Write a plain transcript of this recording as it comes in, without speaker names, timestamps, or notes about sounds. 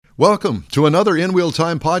Welcome to another In Wheel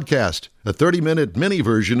Time podcast, a 30-minute mini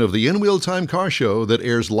version of the In Wheel Time car show that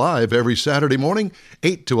airs live every Saturday morning,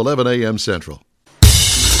 8 to 11 a.m. Central.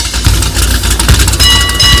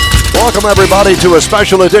 Welcome, everybody, to a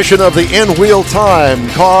special edition of the In Wheel Time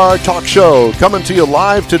Car Talk Show, coming to you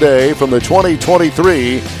live today from the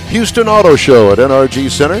 2023 Houston Auto Show at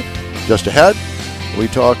NRG Center. Just ahead, we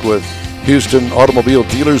talk with Houston Automobile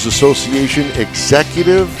Dealers Association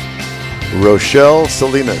Executive Rochelle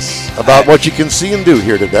Salinas about what you can see and do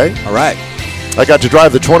here today. All right. I got to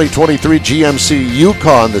drive the 2023 GMC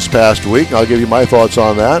Yukon this past week. I'll give you my thoughts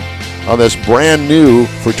on that, on this brand new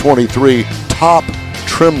for 23 top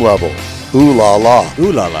trim level. Ooh la la.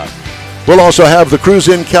 Ooh la la. We'll also have the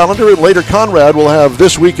cruise-in calendar, and later Conrad will have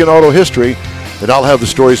This Week in Auto History, and I'll have the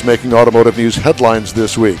stories making automotive news headlines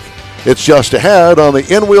this week. It's just ahead on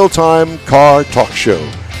the In Wheel Time Car Talk Show.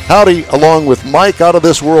 Howdy, along with Mike out of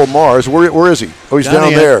this world, Mars. Where is he? Oh, he's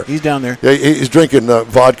down there. He's down there. Yeah, he's drinking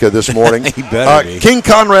vodka this morning. He better be. King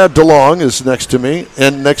Conrad DeLong is next to me,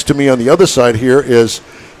 and next to me on the other side here is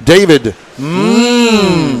David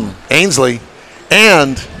Ainsley.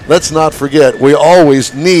 And let's not forget, we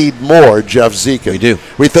always need more Jeff Zekin. We do.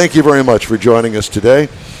 We thank you very much for joining us today.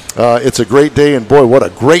 It's a great day, and boy, what a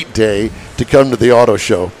great day to come to the auto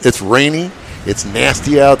show. It's rainy. It's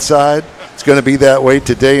nasty outside. It's going to be that way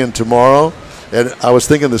today and tomorrow. And I was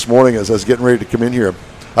thinking this morning as I was getting ready to come in here,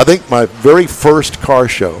 I think my very first car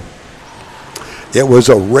show, it was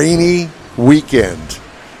a rainy weekend,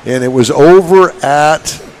 and it was over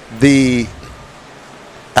at the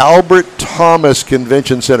Albert Thomas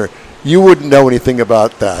Convention Center. You wouldn't know anything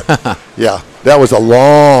about that. Yeah, that was a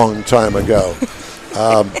long time ago.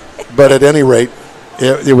 But at any rate,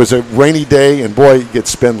 it was a rainy day, and boy, you get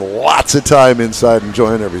to spend lots of time inside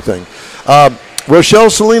enjoying everything. Rochelle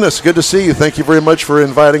Salinas, good to see you. Thank you very much for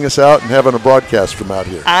inviting us out and having a broadcast from out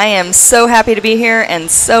here. I am so happy to be here and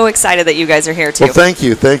so excited that you guys are here, too. Well, thank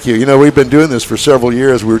you. Thank you. You know, we've been doing this for several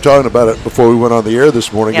years. We were talking about it before we went on the air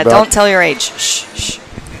this morning. Yeah, don't tell your age. Shh.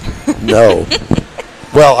 No.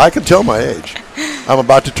 Well, I can tell my age. I'm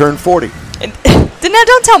about to turn 40.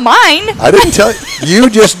 Don't tell mine. I didn't tell you.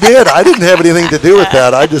 Just did. I didn't have anything to do with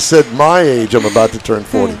that. I just said my age. I'm about to turn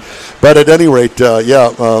 40. But at any rate,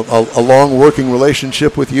 a long working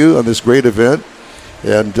relationship with you on this great event,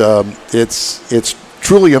 and it's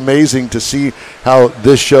truly amazing to see how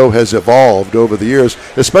this show has evolved over the years,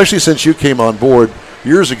 especially since you came on board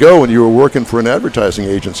years ago when you were working for an advertising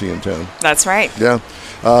agency in town. That's right. Yeah.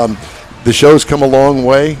 The show's come a long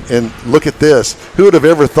way, and look at this. Who would have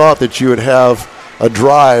ever thought that you would have a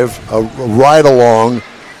ride-along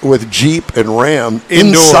with Jeep and Ram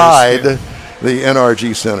inside the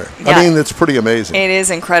NRG Center? Yeah. I mean, it's pretty amazing. It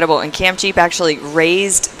is incredible. And Camp Jeep actually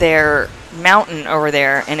raised their mountain over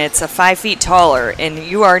there, and it's 5 feet taller, and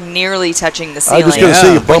you are nearly touching the ceiling. I was just going to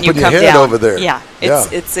see you bumping your head down. over there. Yeah,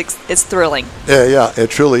 it's thrilling. Yeah,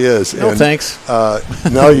 it truly is. No, thanks.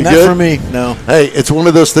 No, you Not good? for me, no. Hey, it's one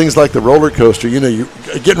of those things like the roller coaster. You know, you're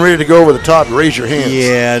getting ready to go over the top, raise your hands.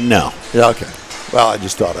 Yeah, no. Yeah, okay. Well, I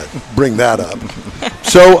just thought I'd bring that up.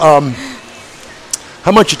 So,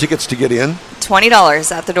 how much are tickets to get in?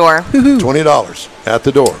 $20 at the door. $20 at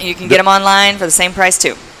the door. You can get them online for the same price,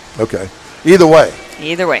 too. Okay. Either way.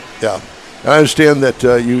 Yeah. I understand that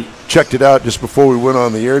you checked it out just before we went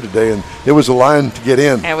on the air today, and there was a line to get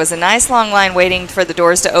in. It was a nice long line waiting for the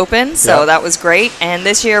doors to open, so that was great. And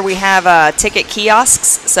this year we have ticket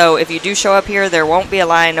kiosks, so if you do show up here, there won't be a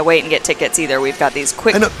line to wait and get tickets either. We've got these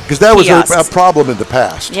quick kiosks. Because that was a problem in the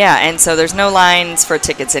past. Yeah, and so there's no lines for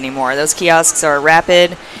tickets anymore. Those kiosks are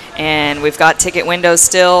rapid, and we've got ticket windows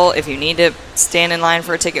still. If you need to stand in line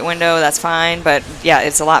for a ticket window, that's fine. But, yeah,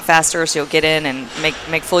 it's a lot faster, so you'll get in and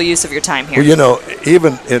make full use of your time here. Well, you know,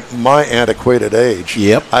 even at my antiquated age,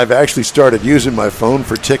 I've actually started using my phone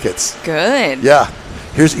for tickets. Good. Yeah.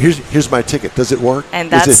 Here's my ticket. Does it work?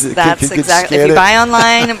 And that's exactly. If you buy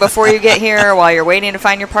online before you get here, while you're waiting to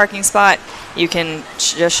find your parking spot, you can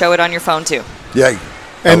just show it on your phone, too. Yeah.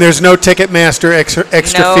 And there's no Ticketmaster extra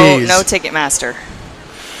fees. No Ticketmaster.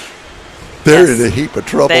 They're in a heap of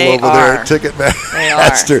trouble there at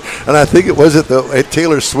Ticketmaster. And I think it was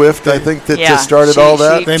Taylor Swift, I think, that started all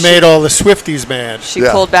that. They made all the Swifties mad. She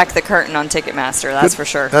pulled back the curtain on Ticketmaster, that's for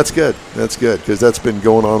sure. That's good, because that's been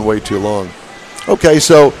going on way too long. Okay,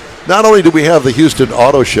 so not only do we have the Houston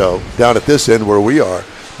Auto Show down at this end where we are,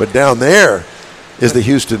 but down there is the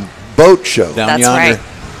Houston Boat Show. That's right.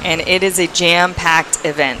 And it is a jam-packed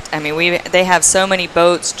event. I mean, they have so many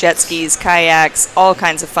boats, jet skis, kayaks, all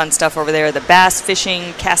kinds of fun stuff over there. The bass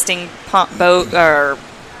fishing, casting boat, or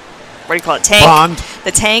what do you call it, tank? Pond.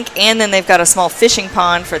 The tank, and then they've got a small fishing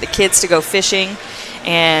pond for the kids to go fishing.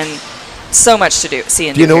 and so much to see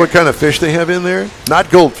and Do you know here. what kind of fish they have in there? Not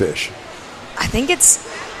goldfish. I think it's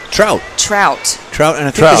Trout. trout. And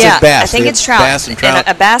I think Trout. it says Yeah, bass. I think They it's have trout. Bass and trout.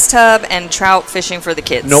 a bass tub and trout fishing for the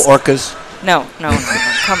kids. No orcas. No.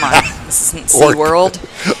 Come on. This isn't SeaWorld.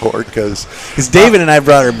 Orcas. Because David and I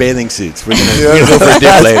brought our bathing suits. We're gonna go for a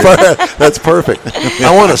dip later. That's perfect.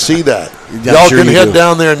 I want to see that. Yeah, Y'all sure can you head do.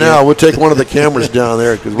 down there now. We'll take one of the cameras down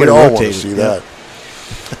there because we Get it all want to rotated, see yeah. that.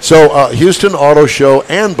 So Houston Auto Show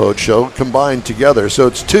and Boat Show combined together. So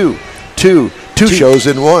it's two shows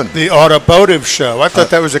in one. The Automotive Show. I thought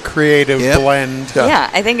that was a creative Yep. blend. Yeah,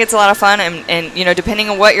 I think it's a lot of fun, and depending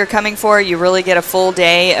on what you're coming for, you really get a full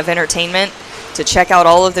day of entertainment to check out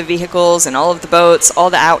all of the vehicles and all of the boats, all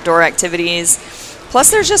the outdoor activities. Plus,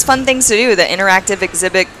 there's just fun things to do. The interactive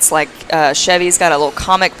exhibits, like Chevy's got a little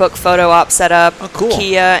comic book photo op set up. Oh, cool.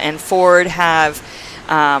 Kia and Ford have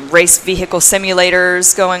race vehicle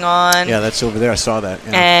simulators going on. Yeah, that's over there. I saw that.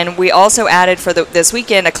 Yeah. And we also added for this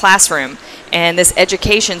weekend a classroom. And this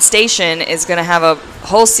education station is going to have a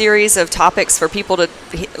whole series of topics for people to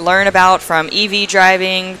learn about, from EV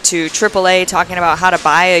driving to AAA, talking about how to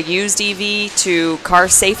buy a used EV, to car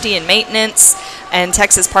safety and maintenance. And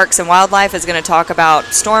Texas Parks and Wildlife is going to talk about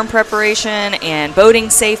storm preparation and boating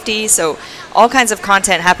safety. So all kinds of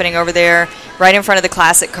content happening over there right in front of the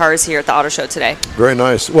classic cars here at the Auto Show today. Very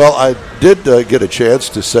nice. Well, I did get a chance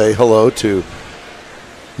to say hello to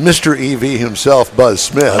Mr. EV himself, Buzz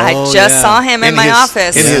Smith. I Oh, just yeah. saw him in my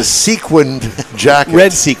office. In his sequined jacket.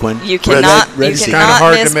 Red sequin. You cannot, red you sequin. Kinda cannot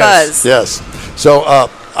hard to miss miss. Buzz. Yes. So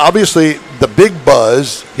obviously the big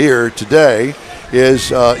buzz here today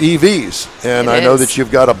is EVs, and It I know is. that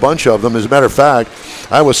you've got a bunch of them. As a matter of fact,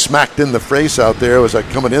 I was smacked in the face out there as I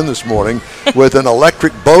coming in this morning with an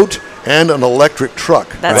electric boat and an electric truck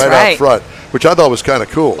That's out right. front, which I thought was kind of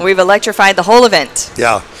cool. We've electrified the whole event.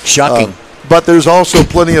 Yeah. Shocking. But there's also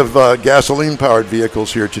plenty of gasoline-powered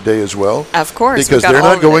vehicles here today as well. Of course, we've because got they're all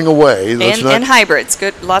not of going it. away. Let's And, not- and hybrids.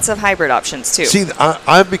 Good, lots of hybrid options too. See,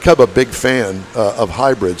 I've become a big fan of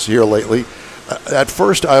hybrids here lately. At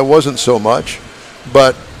first, I wasn't so much,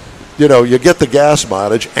 but you get the gas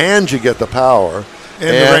mileage and you get the power And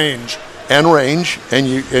the range.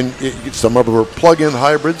 and some of them are plug-in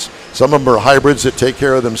hybrids. Some of them are hybrids that take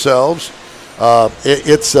care of themselves.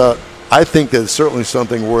 I think that it's certainly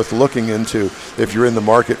something worth looking into if you're in the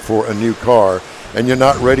market for a new car and you're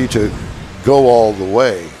not ready to go all the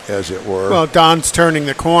way, as it were. Well, Don's turning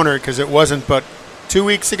the corner because it wasn't but 2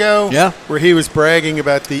 weeks ago Yeah. where he was bragging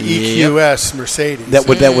about the EQS Mercedes. That's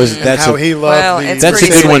and that's how a, he loved Well, the it's That's a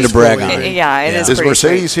pretty good one to sweet. brag on. Yeah, it is Is pretty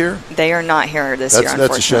Mercedes sweet. here? They are not here this year,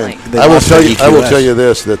 That's a shame. unfortunately. They I will lost tell their you. I will EQS. tell you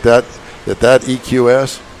this: that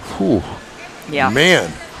EQS. Whew, Yeah,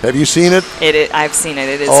 man, have you seen it? I've seen it.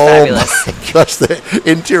 It is Oh fabulous. my gosh, the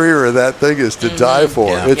interior of that thing is to die for.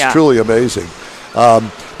 Yeah. It's Yeah. truly amazing.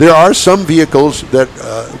 There are some vehicles that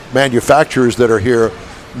manufacturers that are here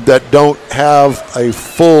that don't have a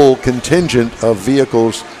full contingent of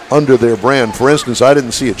vehicles under their brand. For instance, I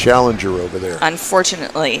didn't see a Challenger over there.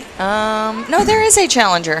 Unfortunately, no, there is a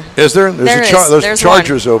Challenger. Is there? There is. There's There's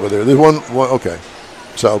Chargers over there. There's one. Okay,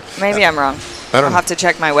 so Maybe I'm wrong. I don't I'll know. have to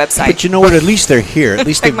check my website. But you know what? At least they're here. At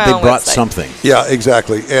least they Check my own brought website. something. yeah,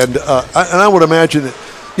 exactly. And I would imagine that,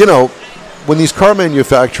 when these car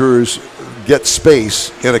manufacturers get space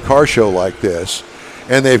in a car show like this,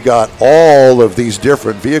 and they've got all of these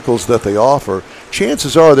different vehicles that they offer,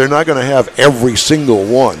 chances are they're not going to have every single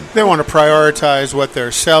one. They want to prioritize what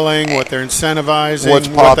they're selling, what they're incentivizing, What's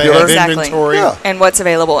what they popular. have Exactly. inventory. Yeah. And what's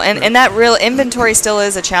available. And that real inventory still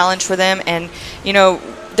is a challenge for them. And,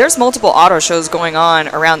 there's multiple auto shows going on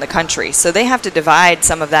around the country. So they have to divide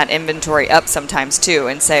some of that inventory up sometimes too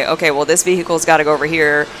and say, okay, well, this vehicle's got to go over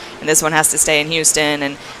here and this one has to stay in Houston,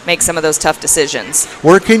 and make some of those tough decisions.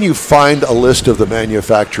 Where can you find a list of the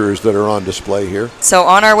manufacturers that are on display here? So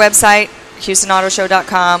on our website,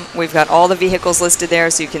 HoustonAutoShow.com, we've got all the vehicles listed there,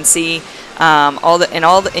 so you can see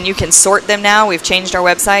and you can sort them now. We've changed our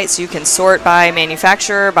website, so you can sort by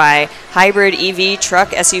manufacturer, by hybrid, EV, truck,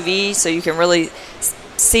 SUV, so you can really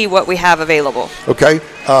see what we have available. Okay.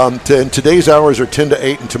 And today's hours are 10 to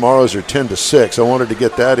 8 and tomorrow's are 10 to 6. I wanted to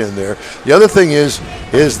get that in there. The other thing is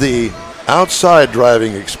the outside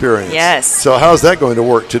driving experience. Yes. So how's that going to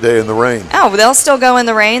work today in the rain? Oh, they'll still go in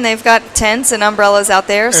the rain. They've got tents and umbrellas out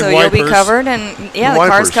there, so And you'll be wipers. covered. And the Wipers.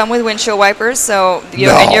 cars come with windshield wipers. So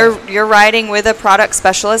No. and you're riding with a product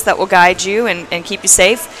specialist that will guide you and keep you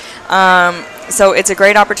safe. So it's a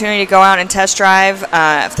great opportunity to go out and test drive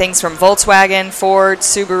things from Volkswagen, Ford,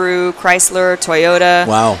 Subaru, Chrysler, Toyota.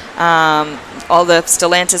 Wow. All the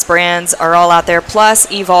Stellantis brands are all out there. Plus,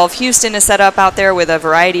 Evolve Houston is set up out there with a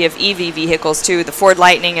variety of EV vehicles, too. The Ford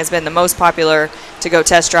Lightning has been the most popular to go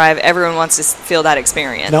test drive. Everyone wants to feel that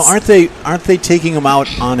experience. Now, aren't they taking them out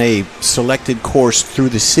on a selected course through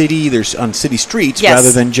the city? There's on city streets Yes.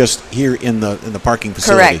 rather than just here in the parking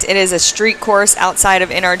facility. Correct. It is a street course outside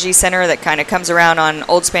of NRG Center that kind of comes around on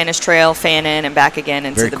Old Spanish Trail, Fannin, and back again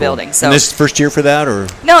into Very the cool. building. So And this is the first year for that, or?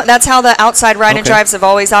 no, that's how the outside ride and Okay. drives have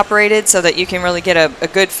always operated, so that you can really get a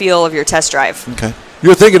good feel of your test drive. Okay.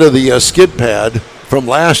 You're thinking of the skid pad from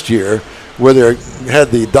last year where they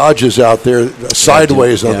had the Dodges out there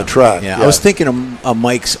sideways on the track. Yeah. I was thinking of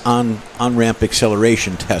Mike's on-ramp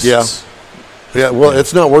acceleration tests. Yeah. Yeah, well,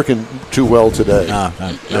 it's not working too well today. Not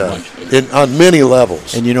much. On many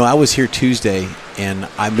levels. And, I was here Tuesday, and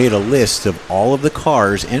I made a list of all of the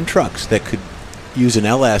cars and trucks that could use an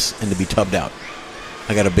LS and to be tubbed out.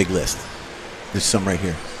 I got a big list. There's some right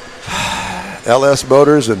here. LS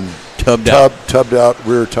motors and Tubbed out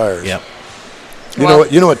rear tires. Yep.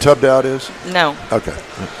 You know what tubbed out is? No. Okay.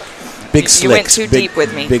 Big You slicks. went too deep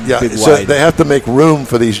with me. Big, Yeah, big so wide. they have to make room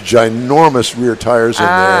for these ginormous rear tires in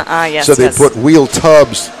there. Yes, so they yes. put wheel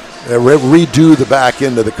tubs, redo the back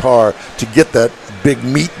end of the car to get that big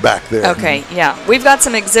meat back there. Okay, yeah. We've got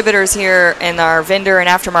some exhibitors here in our vendor and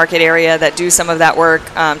aftermarket area that do some of that work.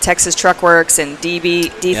 Texas Truck Works and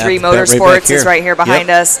D3 right Motorsports back is here. right here behind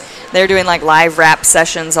Yep. us. They're doing like live wrap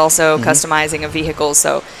sessions also, customizing of vehicles.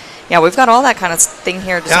 So, yeah, we've got all that kind of thing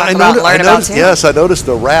here to talk about and learn about too. Yes, I noticed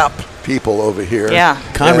the wrap people over here. Yeah.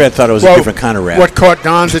 Conrad thought it was a different kind of wrap. What caught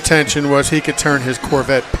Don's attention was he could turn his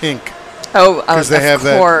Corvette pink. Oh, 'Cause they have of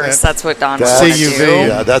that- course. that That's what Don was That's, going to CUV. do.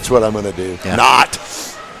 Yeah, that's what I'm going to do. Yeah. Not.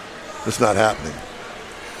 It's not happening.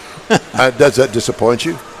 Does that disappoint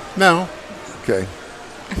you? No, Okay.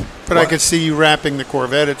 but I could see you wrapping the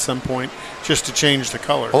Corvette at some point just to change the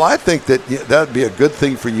color. Well, I think that that'd be a good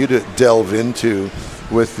thing for you to delve into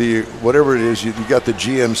with the whatever it is. You got the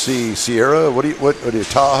GMC Sierra. What are you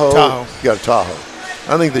Tahoe? Tahoe. You got a Tahoe.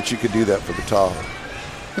 I think that you could do that for the Tahoe.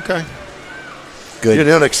 Okay. Good. You're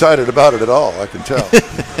not excited about it at all. I can tell.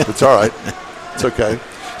 It's all right. It's okay.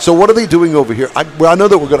 So what are they doing over here? I know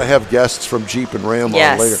that we're going to have guests from Jeep and Ram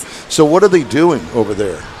Yes. on later. So what are they doing over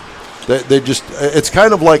there? They just, it's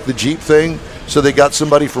kind of like the Jeep thing. So they got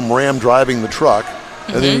somebody from Ram driving the truck,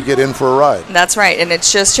 and then you get in for a ride. That's right, and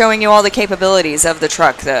it's just showing you all the capabilities of the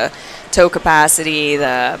truck, the tow capacity,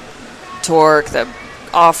 the torque, the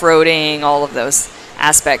off-roading, all of those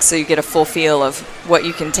aspects, so you get a full feel of what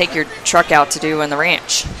you can take your truck out to do on the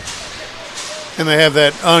ranch. And they have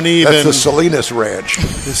that uneven. That's the Salinas Ranch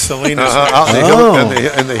the Salinas. out in the,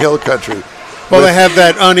 hill, in the hill country. Well, they have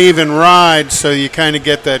that uneven ride, so you kind of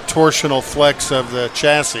get that torsional flex of the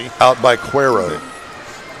chassis. Out by Cuero.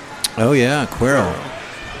 Oh, yeah, Cuero.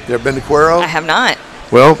 You ever been to Cuero? I have not.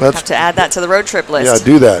 Well, Have that's. to add that to the road trip list. Yeah,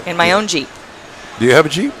 do that. In my own Jeep. Do you have a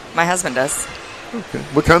Jeep? My husband does. Okay.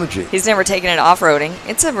 What kind of Jeep? He's never taken it off-roading.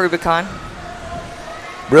 It's a Rubicon.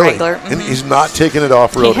 Really? Wrangler, And he's not taking it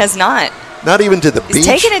off road. He has not. Not even to the He's beach.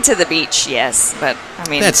 taken it to the beach, yes, but I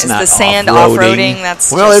mean, That's is not the sand off-roading. off-roading?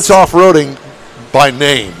 That's Well, just, it's off-roading by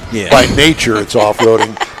name. Yeah. By nature, it's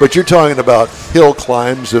off-roading. But you're talking about hill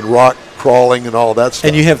climbs and rock crawling and all that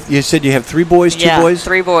stuff. And you said you have three boys, two Yeah, boys?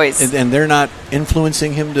 3 boys. And they're not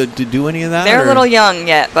influencing him to do any of that? They're a or? little young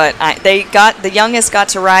yet, but the youngest got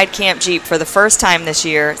to ride Camp Jeep for the first time this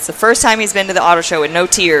year. It's the first time he's been to the auto show with no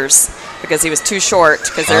tears because he was too short,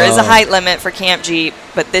 because there is a height limit for Camp Jeep.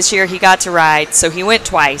 But this year he got to ride, so he went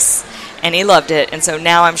twice, and he loved it. And so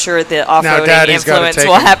now I'm sure the off-roading Daddy's gotta influence take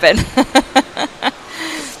will him. happen.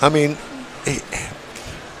 I mean,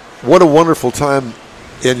 what a wonderful time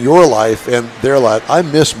in your life and their life. I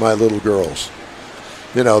miss my little girls.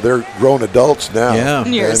 You know, they're grown adults now. Yeah.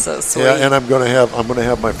 You're And- so sweet. Yeah, and I'm going to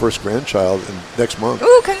have my first grandchild next month.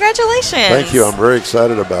 Ooh, congratulations. Thank you. I'm very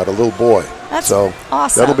excited about a little boy. That's so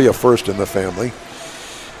awesome. That'll be a first in the family.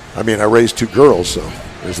 I mean, I raised 2 girls, so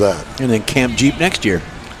there's that. And then Camp Jeep next year.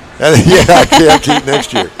 And, yeah, I can't keep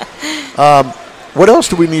next year. What else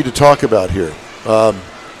do we need to talk about here?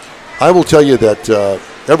 I will tell you that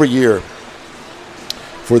every year,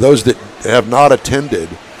 for those that have not attended,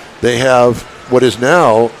 they have what is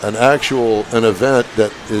now an event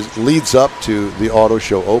that leads up to the auto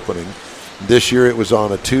show opening. This year it was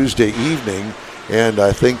on a Tuesday evening, and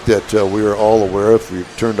I think that we are all aware, if we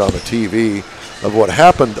turned on the TV, of what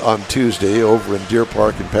happened on Tuesday over in Deer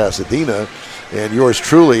Park in Pasadena. And yours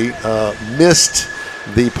truly missed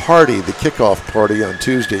the party, the kickoff party on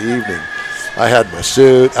Tuesday evening. I had my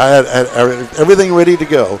suit. I had everything ready to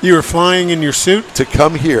go You were flying in your suit? to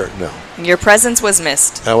come here. No. Your presence was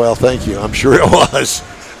missed. Oh, well, thank you. I'm sure it was.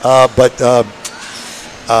 But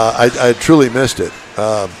I truly missed it.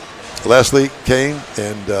 Leslie came,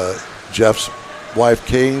 and Jeff's wife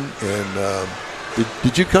came, and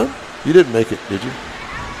did you come? You didn't make it, did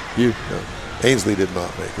you? No. Ainsley did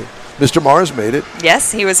not make it. Mr. Mars made it.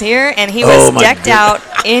 Yes, he was here, and he Oh, was my decked out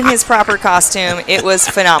in his proper costume. It was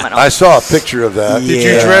phenomenal. I saw a picture of that. Did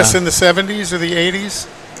Yeah. you dress in the 70s or the 80s?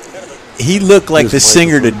 He looked like His the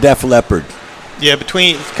singer to microphone. Def Leppard. Yeah,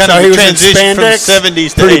 between kind So of he a was in transition from spandex?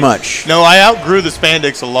 70s to Pretty 80s. much. No, I outgrew the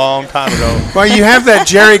spandex a long time ago. Well, you have that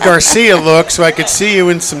Jerry Garcia look, so I could see you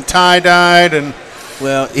in some tie-dyed and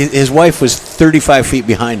Well, his wife was 35 feet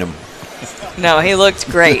behind him. No, he looked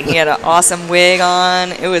great. He had an awesome wig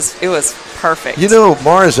on. It was perfect. You know,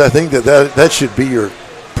 Mars, I think that should be your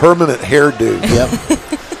permanent hairdo. Yep.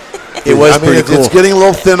 It was I mean, pretty cool. It's getting a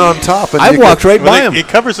little thin on top. And I you walked right by Well, him. it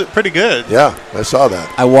covers it pretty good. Yeah, I saw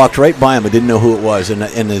that. I walked right by him. I didn't know who it was, and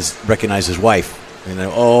recognized his wife. And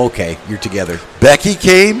oh, okay, you're together. Becky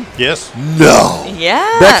came? Yes. No.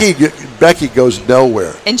 Yeah. Becky goes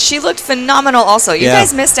nowhere. And she looked phenomenal also. You Yeah.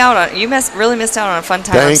 guys missed out on really missed out on a fun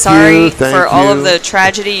time. I'm Thank sorry you, thank for all you. of the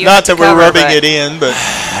tragedy you Not had to that we're cover, rubbing but it in, but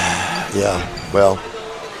Yeah, well,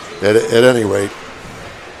 at any rate,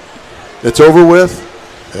 it's over with,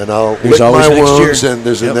 and I'll There's lick always my next year. wounds, and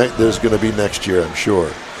there's Yep. there's going to be next year, I'm sure.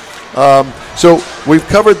 So we've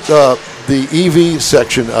covered the EV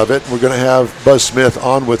section of it. We're going to have Buzz Smith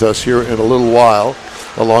on with us here in a little while,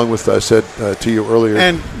 along with, I said to you earlier.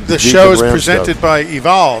 and the Jeep show is Ram presented stuff. by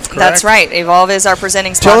Evolve, correct? That's right. Evolve is our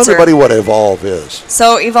presenting Tell sponsor. everybody what Evolve is.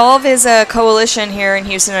 So Evolve is a coalition here in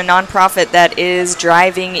Houston, a nonprofit that is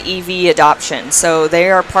driving EV adoption. So they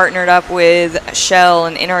are partnered up with Shell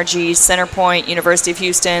and NRG, Centerpoint, University of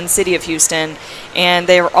Houston, City of Houston, and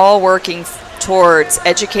they're all working towards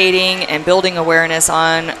educating and building awareness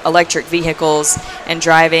on electric vehicles and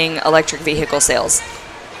driving electric vehicle sales.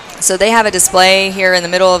 So they have a display here in the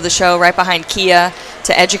middle of the show right behind Kia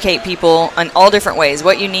to educate people on all different ways,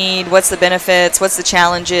 what you need, what's the benefits, what's the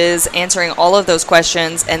challenges, answering all of those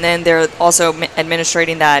questions, and then they're also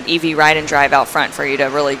administrating that EV ride and drive out front for you to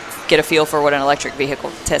really get a feel for what an electric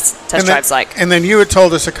vehicle test And then- drive's like. And then you had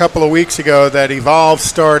told us a couple of weeks ago that Evolve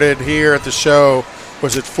started here at the show.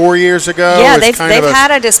 Was it 4 years ago? Yeah, It's they've kind of had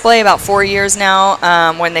a display about 4 years now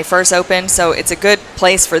when they first opened, so it's a good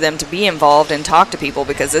place for them to be involved and talk to people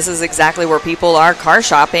because this is exactly where people are car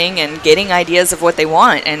shopping and getting ideas of what they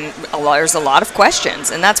want, and there's a lot of questions,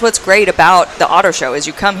 and that's what's great about the auto show is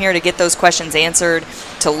you come here to get those questions answered,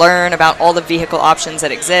 to learn about all the vehicle options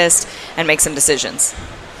that exist, and make some decisions.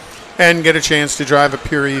 and get a chance to drive a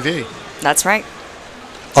pure EV. That's right.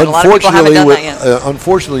 And a lot of people haven't done that yet.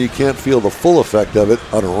 Unfortunately, you can't feel the full effect of it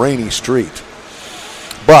on a rainy street.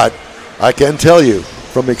 But I can tell you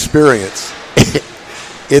from experience,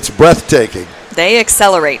 it's breathtaking. They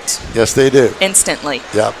accelerate Yes, they do. instantly.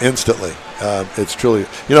 Yeah, instantly. It's truly.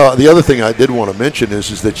 You know, the other thing I did want to mention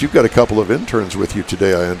is that you've got a couple of interns with you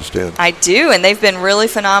today, I understand. I do, and they've been really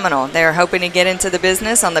phenomenal. They're hoping to get into the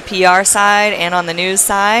business on the PR side and on the news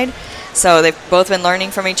side. So they've both been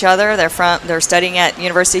learning from each other. They're studying at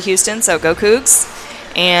University of Houston, so go Cougs.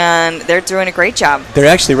 And they're doing a great job. They're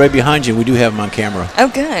actually right behind you. We do have them on camera. Oh,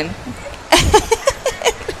 good.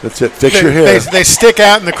 That's it. Fix your hair. They stick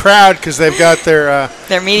out in the crowd because they've got their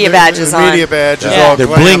Media badges on. Media badges Yeah. all They're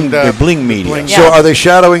glammed bling. up. They're bling media. Bling. Yeah. So are they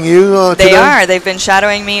shadowing you today? They are. They've been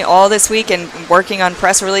shadowing me all this week and working on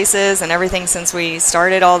press releases and everything since we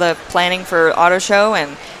started all the planning for Auto Show,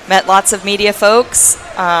 and met lots of media folks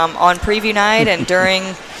on preview night and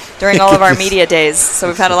during all of our media days. So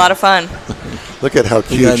we've had a lot of fun. Look at how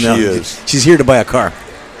cute she is. She's here to buy a car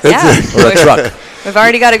Yeah. or a truck. We've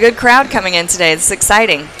already got a good crowd coming in today. It's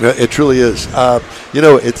exciting. It truly is. You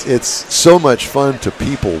know, it's so much fun to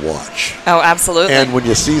people watch. Oh, absolutely. And when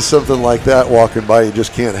you see something like that walking by, you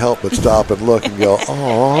just can't help but stop and look and go,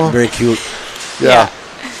 "Oh, Very cute. yeah,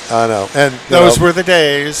 I know." And Those were the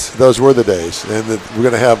days. those were the days, and we're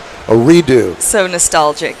going to have a redo. So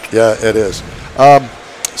nostalgic. Yeah, it is.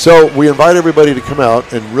 So we invite everybody to come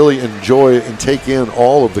out and really enjoy and take in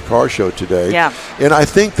all of the car show today. Yeah. And I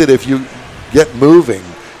think that if you get moving,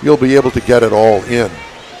 you'll be able to get it all in,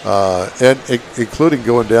 and including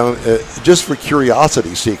going down just for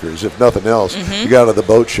curiosity seekers, if nothing else. You go to the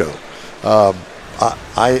boat show.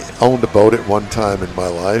 I owned a boat at one time in my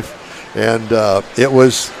life, and it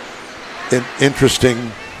was an interesting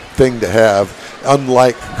thing to have,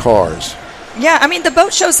 unlike cars. Yeah, I mean, the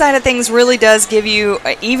boat show side of things really does give you,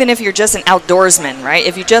 even if you're just an outdoorsman, right?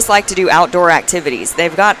 If you just like to do outdoor activities,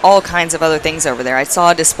 they've got all kinds of other things over there. I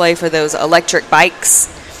saw a display for those electric bikes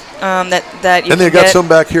that you And they've can got get. some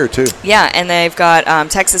back here, too. Yeah, and they've got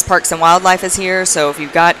Texas Parks and Wildlife is here, so if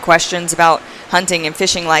you've got questions about hunting and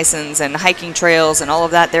fishing license and hiking trails and all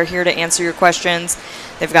of that, they're here to answer your questions.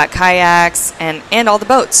 They've got kayaks and all the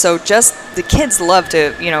boats. So just the kids love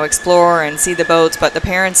to, explore and see the boats, but the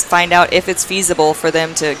parents find out if it's feasible for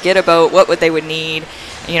them to get a boat, what they would need,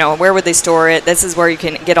 where would they store it. This is where you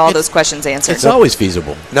can get all those questions answered. It's always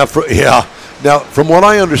feasible. Now, from what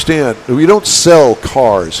I understand, we don't sell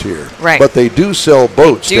cars here. Right. But they do sell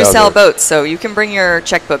boats Do down sell there. boats, so you can bring your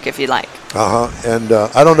checkbook if you'd like. And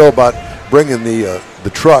I don't know about bringing the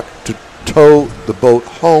truck to tow the boat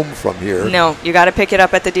home from here. No, you got to pick it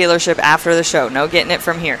up at the dealership after the show. No getting it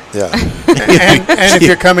from here. Yeah. and if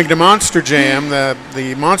you're coming to Monster Jam,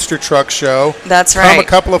 the Monster Truck Show, That's come right. a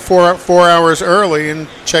couple of four hours early and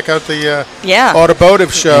check out the Yeah.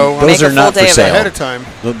 automotive show Those Make a are not full for day of it. sale. ahead of time.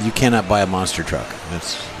 Look, you cannot buy a monster truck.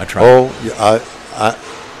 I tried. Oh, yeah,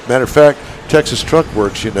 matter of fact, Texas Truck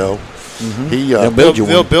Works, he They'll build you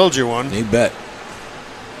They'll one. build you one. You bet.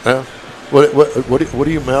 What are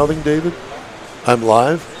you mouthing, David? I'm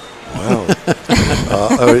live? Wow.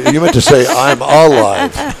 You meant to say I'm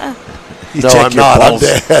alive. You No, check I'm your not. balls. I'm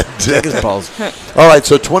dead. Check his balls. All right,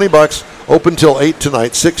 so $20, open till 8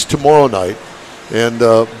 tonight, 6 tomorrow night. And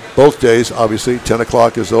both days, obviously, 10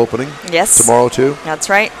 o'clock is opening. Yes. Tomorrow, too? That's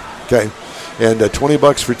right. Okay. And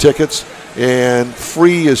 $20 for tickets. And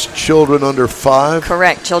free is children under 5.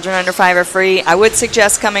 Correct. Children under 5 are free. I would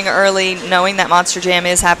suggest coming early, knowing that Monster Jam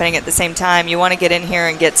is happening at the same time. You want to get in here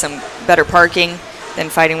and get some better parking than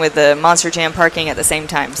fighting with the Monster Jam parking at the same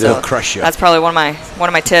time. So They'll crush you. That's probably one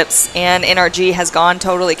of my tips. And NRG has gone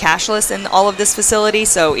totally cashless in all of this facility.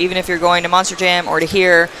 So even if you're going to Monster Jam or to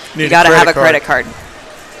here, Need you a got to have a credit credit card.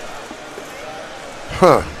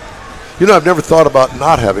 Huh. I've never thought about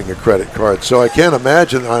not having a credit card, so I can't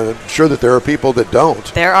imagine. I'm sure that there are people that don't.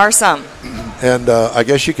 There are some. And I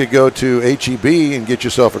guess you could go to HEB and get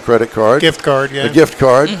yourself a credit card. Gift card, yeah. A gift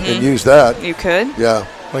card and use that. You could. Yeah.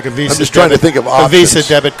 Like a Visa. I'm just trying to think of options. A Visa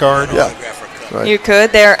debit card. Yeah. Right. You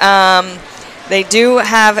could. They do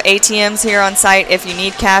have ATMs here on site if you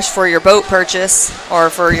need cash for your boat purchase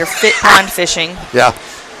or for your pond fishing. Yeah.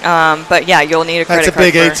 But yeah, you'll need a credit That's a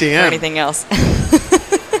card big for ATM. anything else.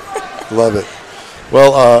 Love it.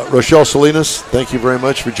 Well, Rochelle Salinas, thank you very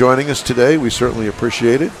much for joining us today. We certainly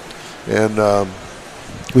appreciate it. And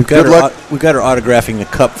We've got Good her. luck. We've got her autographing the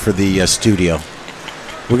cup for the studio.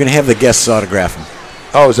 We're going to have the guests autograph them.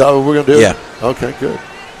 oh, is that what we're going to do? Yeah. Okay, good.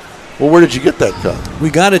 Well, where did you get that cup? We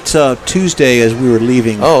got it Tuesday as we were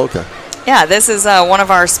leaving. Oh, okay. Yeah, this is one of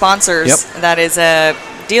our sponsors. Yep. That is a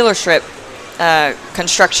dealership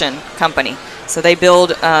construction company. So they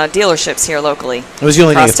build dealerships here locally. It was the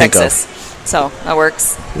only thing I across could think Texas. So that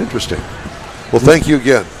works. Interesting. Well, thank you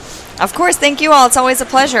again. Of course, thank you all. It's always a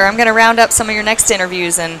pleasure. I'm going to round up some of your next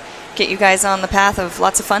interviews and get you guys on the path of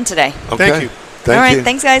lots of fun today. Okay. Thank you. Thank all right, you.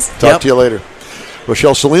 thanks, guys. Talk to you later.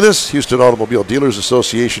 Rochelle Salinas, Houston Automobile Dealers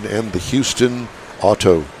Association, and the Houston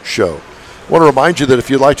Auto Show. I want to remind you that if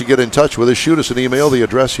you'd like to get in touch with us, shoot us an email. The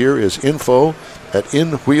address here is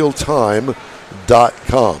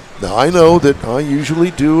info@inwheeltime.com. Now, I know that I usually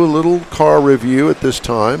do a little car review at this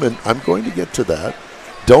time, and I'm going to get to that.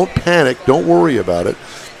 Don't panic. Don't worry about it.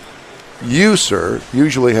 You, sir,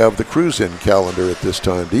 usually have the cruise-in calendar at this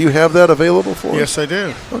time. Do you have that available for us? Yes, I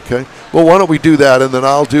do. Okay. Well, why don't we do that, and then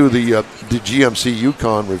I'll do the GMC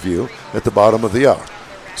Yukon review at the bottom of the hour.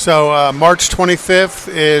 So March 25th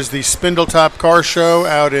is the Spindletop Car Show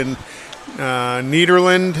out in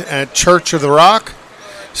Nederland at Church of the Rock.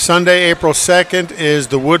 Sunday, April 2nd is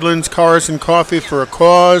the Woodlands Cars and Coffee for a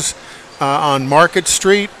Cause on Market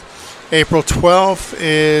Street. April 12th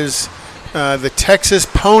is the Texas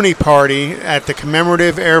Pony Party at the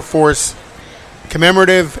Commemorative Air Force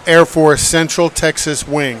Central Texas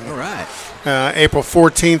Wing. All right. April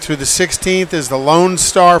 14th through the 16th is the Lone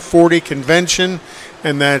Star 40 Convention,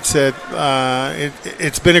 and that's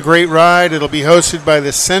it's been a great ride. It'll be hosted by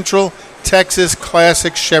the Central Texas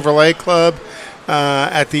Classic Chevrolet Club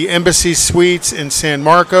at the Embassy Suites in San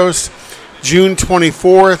Marcos. June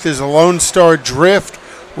 24th is the Lone Star Drift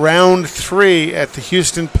Round 3 at the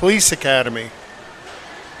Houston Police Academy.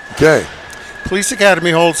 Okay. Police Academy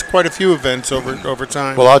holds quite a few events over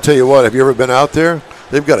time. Well, I'll tell you what. Have you ever been out there?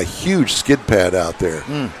 They've got a huge skid pad out there.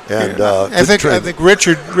 And I think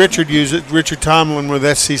Richard uses it. Richard Tomlin with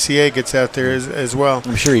SCCA gets out there as well.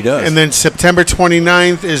 I'm sure he does. And then September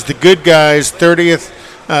 29th is the Good Guys 30th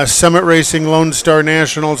Summit Racing Lone Star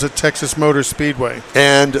Nationals at Texas Motor Speedway.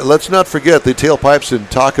 And let's not forget the Tailpipes and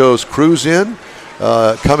Tacos Cruise In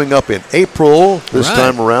coming up in April this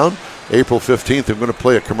time around. April 15th. I'm going to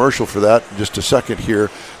play a commercial for that in just a second here,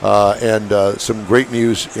 and some great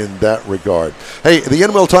news in that regard. Hey, the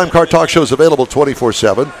In Wheel Time Car Talk Show is available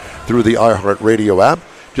 24/7 through the iHeartRadio app.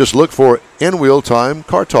 Just look for In Wheel Time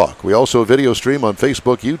Car Talk. We also video stream on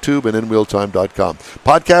Facebook, YouTube, and InWheelTime.com.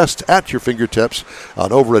 Podcasts at your fingertips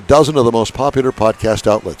on over a dozen of the most popular podcast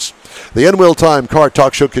outlets. The In Wheel Time Car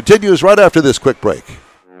Talk Show continues right after this quick break.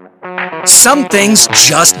 Some things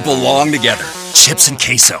just belong together. Chips and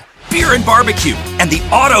queso, beer and barbecue, and the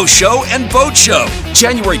Auto Show and Boat Show.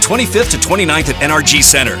 January 25th to 29th at NRG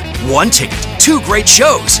Center. One ticket, 2 great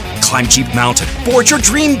shows. Climb Jeep Mountain, board your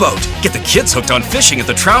dream boat, get the kids hooked on fishing at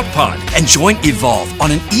the trout pond, and join Evolve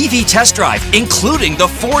on an EV test drive, including the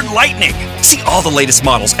Ford Lightning. See all the latest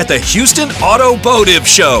models at the Houston Automotive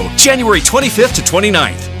Show, January 25th to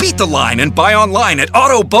 29th. Beat the line and buy online at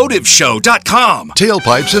automotiveshow.com.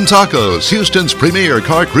 Tailpipes and Tacos, Houston's premier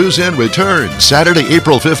car cruise-in returns Saturday,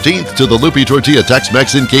 April 15th to the Lupi Tortilla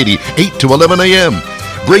Tex-Mex in Katy, 8 to 11 a.m.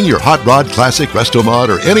 Bring your Hot Rod, Classic, Restomod,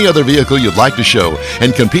 or any other vehicle you'd like to show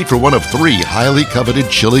and compete for one of 3 highly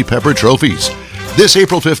coveted Chili Pepper trophies. This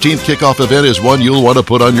April 15th kickoff event is one you'll want to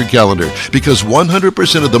put on your calendar because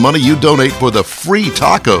 100% of the money you donate for the free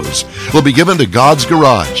tacos will be given to God's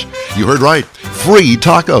Garage. You heard right, free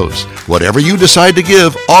tacos. Whatever you decide to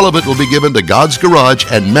give, all of it will be given to God's Garage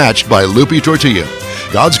and matched by Lupi Tortilla.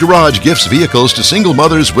 God's Garage gifts vehicles to single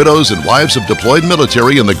mothers, widows, and wives of deployed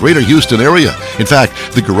military in the greater Houston area. In fact,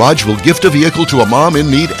 the Garage will gift a vehicle to a mom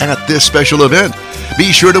in need at this special event.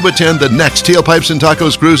 Be sure to attend the next Tailpipes and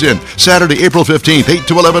Tacos Cruise-In, Saturday, April 15th, 8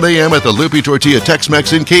 to 11 a.m. at the Lupi Tortilla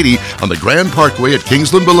Tex-Mex in Katy on the Grand Parkway at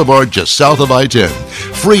Kingsland Boulevard, just south of I-10.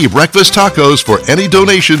 Free breakfast tacos for any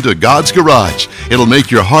donation to God's Garage. It'll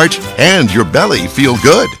make your heart and your belly feel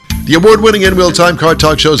good. The award-winning In Wheel Time Car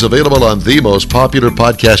Talk Show is available on the most popular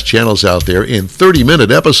podcast channels out there in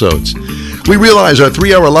 30-minute episodes. We realize our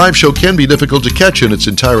 3-hour live show can be difficult to catch in its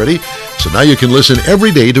entirety, so now you can listen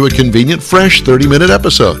every day to a convenient, fresh 30-minute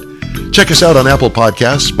episode. Check us out on Apple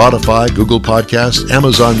Podcasts, Spotify, Google Podcasts,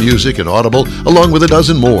 Amazon Music, and Audible, along with a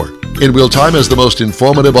dozen more. In Wheel Time has the most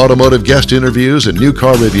informative automotive guest interviews and new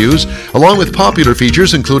car reviews, along with popular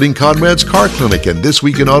features including Conrad's Car Clinic and This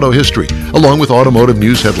Week in Auto History, along with automotive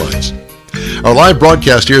news headlines. Our live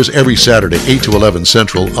broadcast airs every Saturday, 8 to 11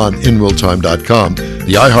 Central on InWheelTime.com,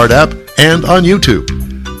 the iHeart app, and on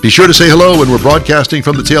YouTube. Be sure to say hello when we're broadcasting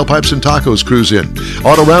from the Tailpipes and Tacos Cruise-In,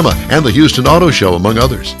 Autorama, and the Houston Auto Show, among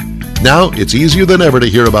others. Now, it's easier than ever to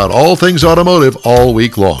hear about all things automotive all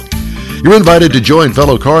week long. You're invited to join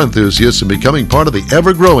fellow car enthusiasts in becoming part of the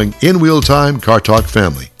ever-growing In Wheel Time Car Talk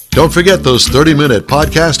family. Don't forget those 30-minute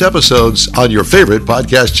podcast episodes on your favorite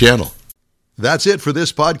podcast channel. That's it for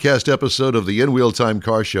this podcast episode of the In Wheel Time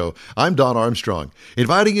Car Show. I'm Don Armstrong,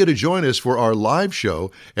 inviting you to join us for our live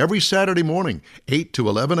show every Saturday morning, 8 to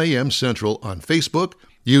 11 a.m. Central on Facebook,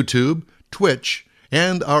 YouTube, Twitch,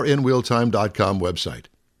 and our InWheelTime.com website.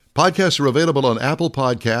 Podcasts are available on Apple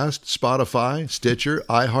Podcasts, Spotify, Stitcher,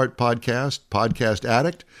 iHeart Podcast, Podcast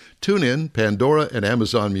Addict, TuneIn, Pandora, and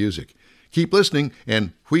Amazon Music. Keep listening,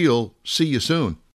 and we'll see you soon.